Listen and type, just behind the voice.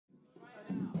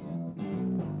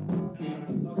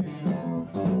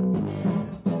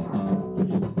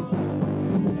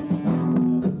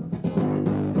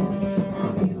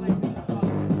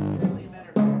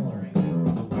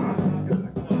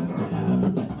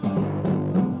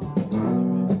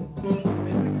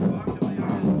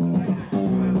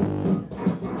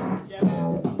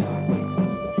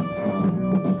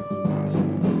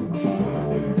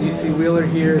Wheeler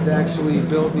here is actually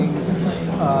building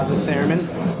the Theremin.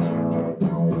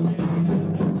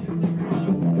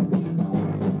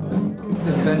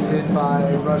 Invented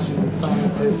by Russian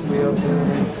scientist Leo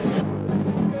Theremin.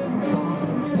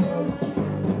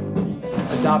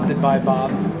 Adopted by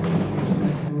Bob.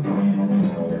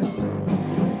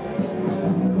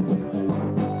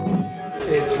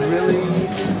 It's really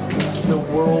the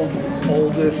world's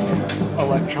oldest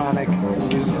electronic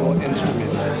musical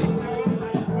instrument.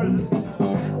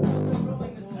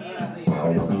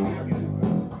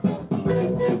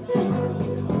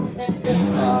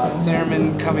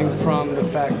 Theremin coming from the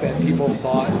fact that people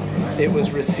thought it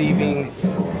was receiving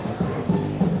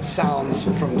sounds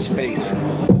from space.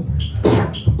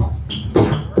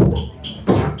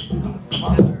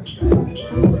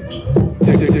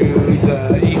 Through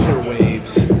the ether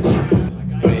waves.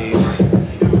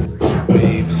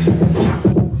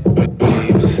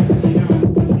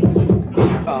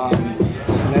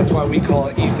 And that's why we call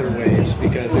it ether waves,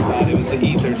 because they thought it was the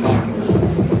ether talking.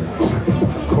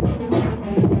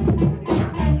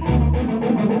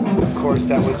 Of course,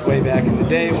 that was way back in the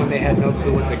day when they had no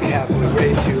clue what the cathode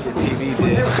ray tube or TV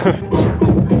did.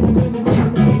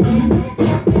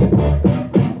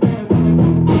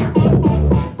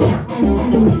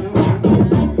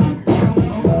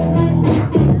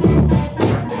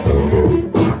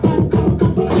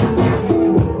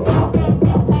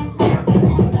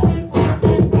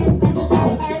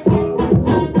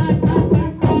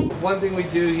 One thing we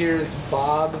do here is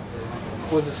Bob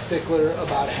was a stickler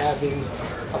about having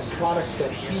a product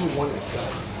that he wanted to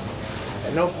sell.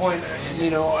 At no point,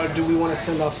 do we want to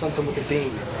send off something with a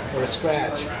ding or a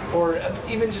scratch, or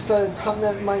even just something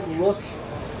that might look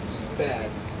bad,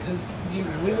 because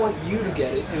we want you to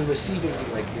get it and receive it and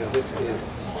be like, this is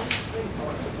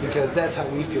awesome. Because that's how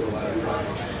we feel about our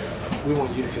products. We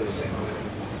want you to feel the same way.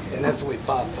 And that's the way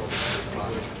Bob felt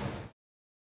about his products.